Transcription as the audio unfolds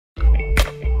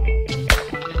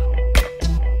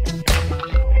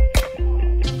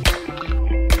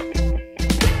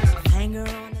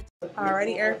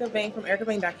everybody. Erica Vane from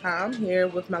ericavane.com here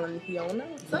with Melanie Fiona.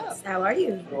 What's up? How are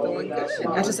you? Doing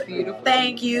good. Beautiful.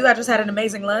 Thank you. I just had an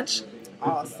amazing lunch.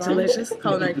 Awesome. Delicious.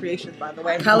 Culinary Creations, by the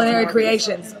way. Culinary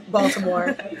Creations,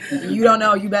 Baltimore. You don't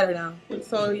know, you better know.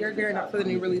 So you're gearing up for the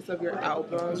new release of your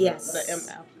album. Yes. The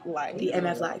MF Life. The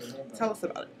MF Life. Tell us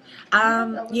about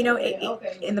it. You know,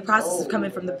 in the process of coming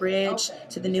from the bridge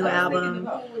to the new album,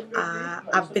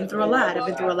 I've been through a lot. I've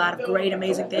been through a lot of great,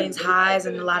 amazing things, highs,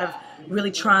 and a lot of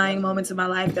really trying moments in my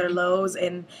life that are lows.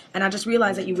 And I just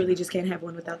realized that you really just can't have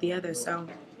one without the other. So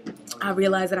I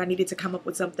realized that I needed to come up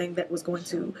with something that was going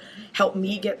to help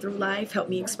me get through life, help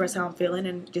me express how I'm feeling,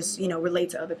 and just, you know,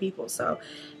 relate to other people. So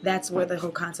that's where the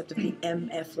whole concept of the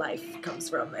MF Life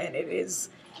comes from. And it is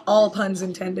all puns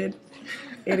intended.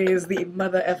 It is the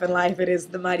mother effing life. It is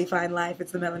the mighty fine life.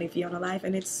 It's the Melanie Fiona life.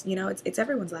 And it's, you know, it's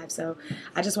everyone's life. So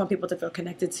I just want people to feel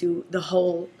connected to the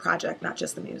whole project, not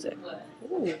just the music.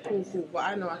 Ooh, cool. Well,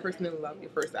 I know I personally love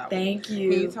your first album. Thank you.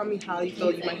 Can you tell me how you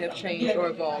feel you might have changed or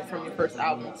evolved from your first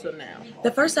album to now?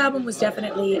 The first album was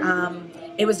definitely,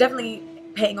 it was definitely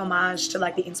paying homage to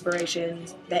like the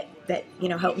inspirations that you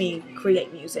know helped me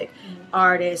create music,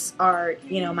 artists, art,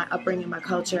 you know, my upbringing, my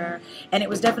culture, and it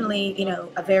was definitely, you know,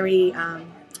 a very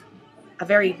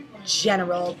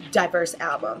general, diverse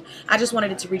album. I just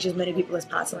wanted it to reach as many people as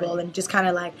possible and just kind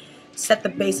of like set the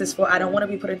basis for I don't want to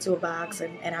be put into a box,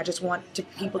 and I just want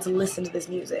people to listen to this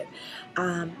music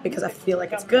because I feel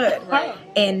like it's good. Right.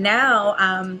 And now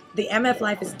the MF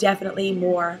Life is definitely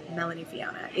more Melanie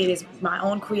Fiona. It is my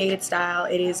own created style.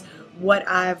 It is what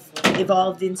I've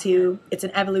evolved into. It's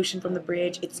an evolution from the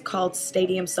bridge. It's called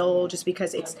Stadium Soul just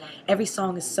because every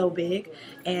song is so big,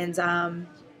 and I'm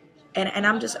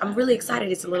really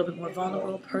excited. It's a little bit more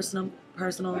vulnerable, personal,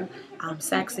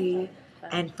 sexy,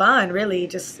 and fun. Really,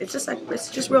 it's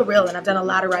just real. And I've done a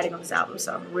lot of writing on this album,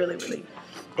 so I'm really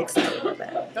excited about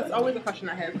that. That's always a question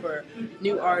I have for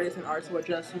new artists and artists who are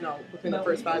just, you know, within the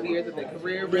first 5 years of their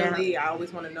career. Really, I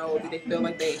always want to know: do they feel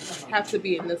like they have to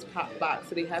be in this pop box?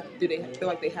 Do they feel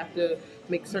like they have to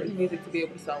make certain music to be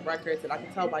able to sell records? And I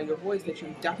can tell by your voice that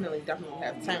you definitely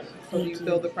have talent. So do you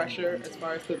feel the pressure as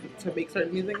far as to make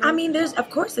certain music? I mean, of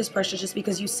course there's pressure just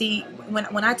because you see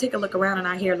when I take a look around and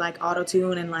I hear like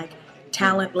auto-tune and like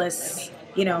talentless,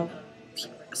 you know,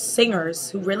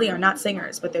 singers who really are not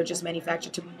singers, but they're just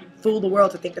manufactured to fool the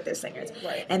world to think that they're singers.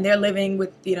 Right. And they're living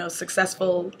with, you know,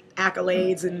 successful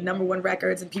accolades and #1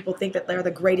 records, and people think that they're the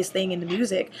greatest thing in the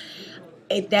music.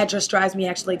 That just drives me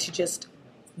actually to just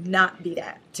not be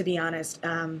that, to be honest.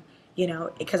 You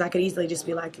know, because I could easily just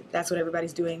be like, that's what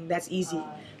everybody's doing, that's easy.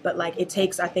 But like, it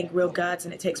takes, I think, real guts,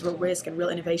 and it takes real risk and real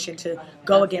innovation to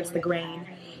go against the grain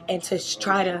and to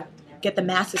try to get the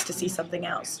masses to see something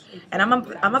else. And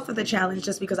I'm up for the challenge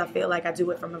just because I feel like I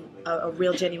do it from a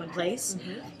real genuine place.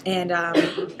 And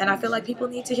I feel like people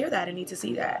need to hear that and need to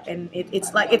see that. And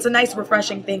it's a nice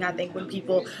refreshing thing, I think, when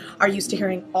people are used to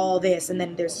hearing all this and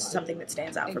then there's something that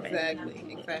stands out for me.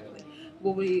 Exactly.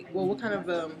 What kind of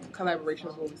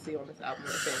collaborations will we see on this album?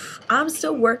 I'm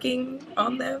still working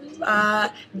on them.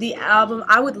 The album,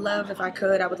 I would love, if I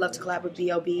could, I would love to collab with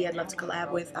B.O.B. I'd love to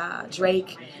collab with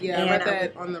Drake. Yeah, I read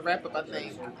that on the wrap-up, I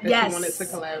think. Yes. You wanted to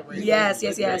collaborate. Yes.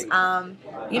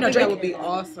 You know, Drake, that would be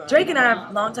awesome. Drake and I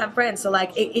are longtime friends, so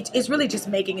like it's really just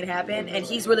making it happen. And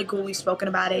he's really cool. We've spoken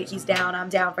about it. He's down. I'm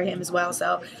down for him as well.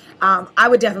 So I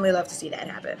would definitely love to see that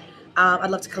happen.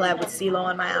 I'd love to collab with CeeLo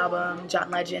on my album,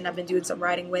 John Legend I've been doing some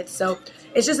writing with. So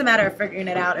it's just a matter of figuring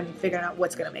it out and figuring out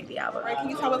what's going to make the album. Right, can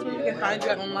you tell us where we can find you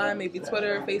at online? Maybe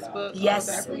Twitter, Facebook?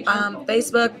 Yes,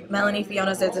 Facebook, Melanie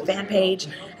Fiona, so it's a fan page.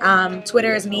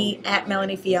 Twitter is me, at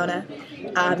Melanie Fiona.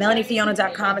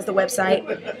 MelanieFiona.com is the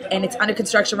website, and it's under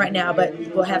construction right now, but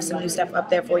we'll have some new stuff up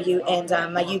there for you. And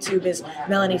my YouTube is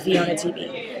Melanie Fiona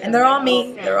TV. And they're all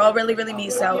me. They're all really me.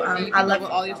 So I love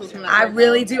all your social networks. I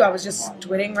really do. I was just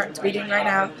tweeting right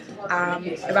now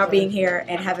about being here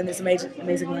and having this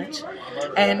amazing lunch.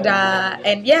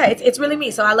 And yeah, it's really me.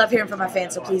 So I love hearing from my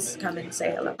fans. So please come and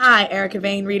say hello. Hi, Erica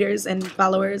Vane readers and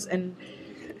followers and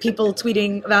people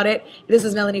tweeting about it. This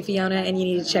is Melanie Fiona, and you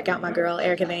need to check out my girl,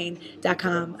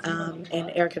 ericavane.com,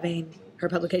 and Erica Vane, her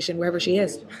publication, wherever she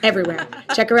is, everywhere.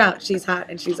 Check her out. She's hot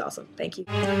and she's awesome. Thank you.